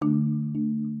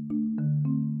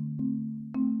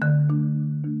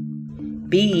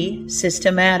Be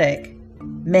systematic.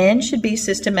 Men should be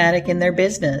systematic in their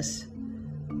business.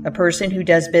 A person who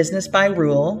does business by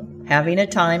rule, having a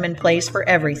time and place for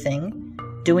everything,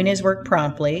 doing his work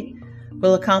promptly,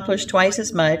 will accomplish twice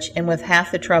as much and with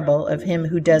half the trouble of him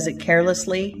who does it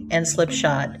carelessly and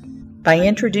slipshod. By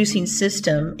introducing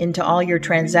system into all your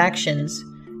transactions,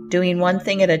 doing one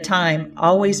thing at a time,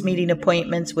 always meeting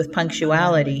appointments with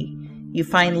punctuality, you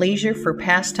find leisure for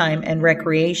pastime and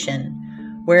recreation,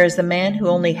 whereas the man who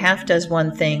only half does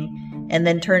one thing and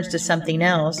then turns to something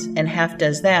else and half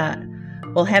does that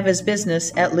will have his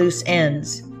business at loose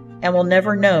ends and will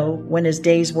never know when his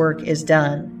day's work is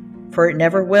done, for it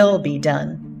never will be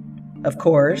done. Of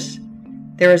course,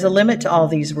 there is a limit to all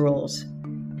these rules.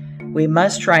 We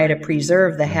must try to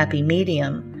preserve the happy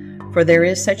medium, for there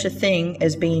is such a thing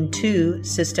as being too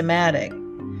systematic.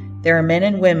 There are men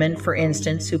and women, for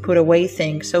instance, who put away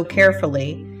things so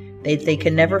carefully that they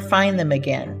can never find them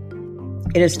again.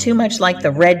 It is too much like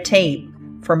the red tape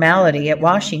formality at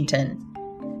Washington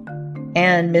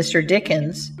and Mr.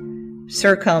 Dickens'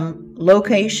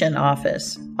 circumlocution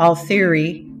office, all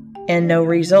theory and no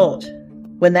result.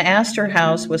 When the Astor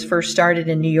House was first started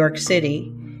in New York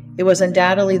City, it was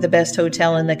undoubtedly the best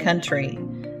hotel in the country.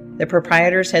 The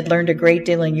proprietors had learned a great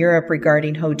deal in Europe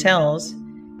regarding hotels,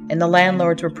 and the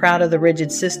landlords were proud of the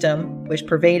rigid system which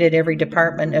pervaded every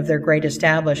department of their great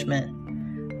establishment.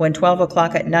 When 12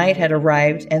 o'clock at night had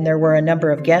arrived and there were a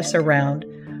number of guests around,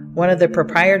 one of the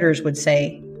proprietors would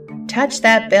say, "Touch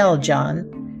that bell, John,"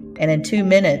 and in 2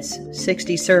 minutes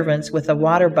 60 servants with a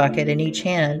water bucket in each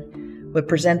hand would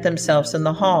present themselves in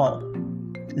the hall.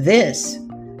 "This,"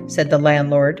 said the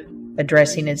landlord,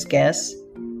 addressing its guests,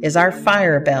 "is our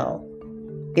fire bell.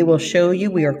 It will show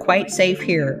you we are quite safe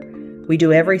here. We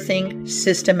do everything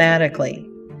systematically."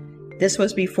 This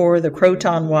was before the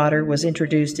Croton water was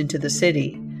introduced into the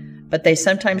city, but they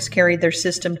sometimes carried their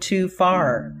system too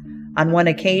far. On one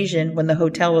occasion, when the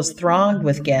hotel was thronged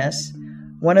with guests,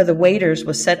 one of the waiters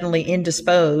was suddenly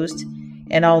indisposed,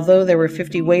 and although there were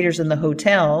 50 waiters in the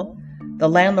hotel, the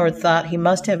landlord thought he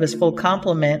must have his full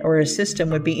complement or his system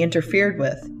would be interfered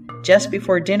with. Just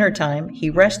before dinner time, he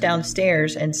rushed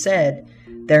downstairs and said,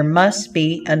 "There must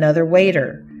be another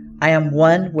waiter. I am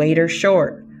 1 waiter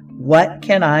short. What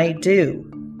can I do?"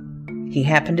 He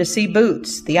happened to see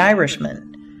Boots, the Irishman.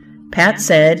 Pat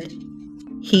said,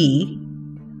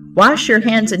 "Wash your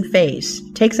hands and face.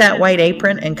 Take that white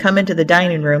apron and come into the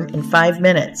dining room in 5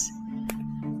 minutes.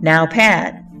 Now,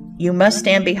 Pat, you must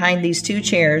stand behind these 2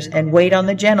 chairs and wait on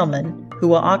the gentleman who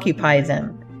will occupy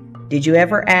them. Did you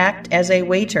ever act as a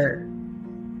waiter?"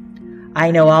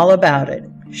 "I know all about it,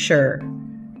 sure,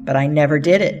 but I never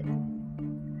did it."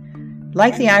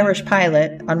 Like the Irish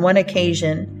pilot, on one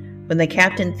occasion, when the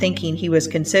captain, thinking he was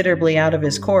considerably out of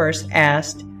his course,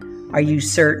 asked, "Are you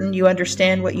certain you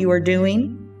understand what you are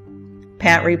doing?"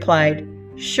 Pat replied,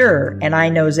 "Sure, and I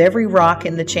knows every rock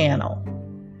in the channel."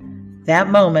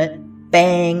 That moment,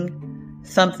 bang,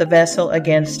 thumped the vessel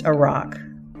against a rock.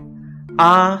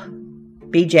 "Ah,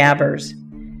 be jabbers.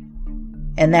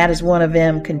 And that is one of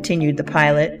them," continued the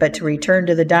pilot. But to return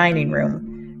to the dining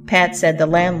room, Pat said, "The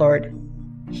landlord,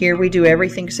 here we do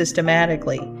everything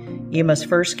systematically. You must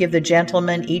first give the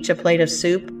gentlemen each a plate of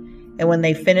soup, and when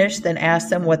they finish, then ask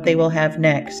them what they will have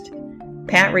next."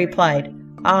 Pat replied,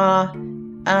 I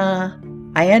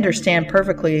understand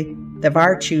perfectly the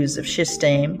virtues of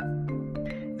system."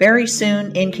 Very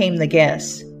soon in came the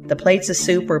guests. The plates of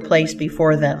soup were placed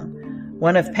before them.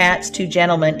 One of Pat's 2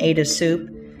 gentlemen ate his soup.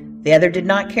 The other did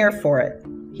not care for it.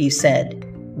 He said,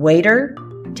 "Waiter,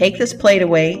 take this plate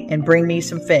away and bring me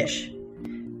some fish."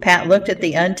 Pat looked at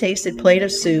the untasted plate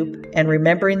of soup and,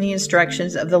 remembering the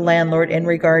instructions of the landlord in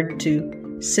regard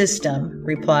to system,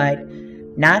 replied,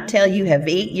 "Not till you have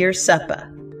ate your supper."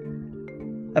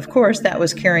 Of course, that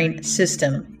was carrying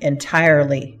system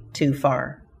entirely too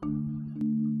far.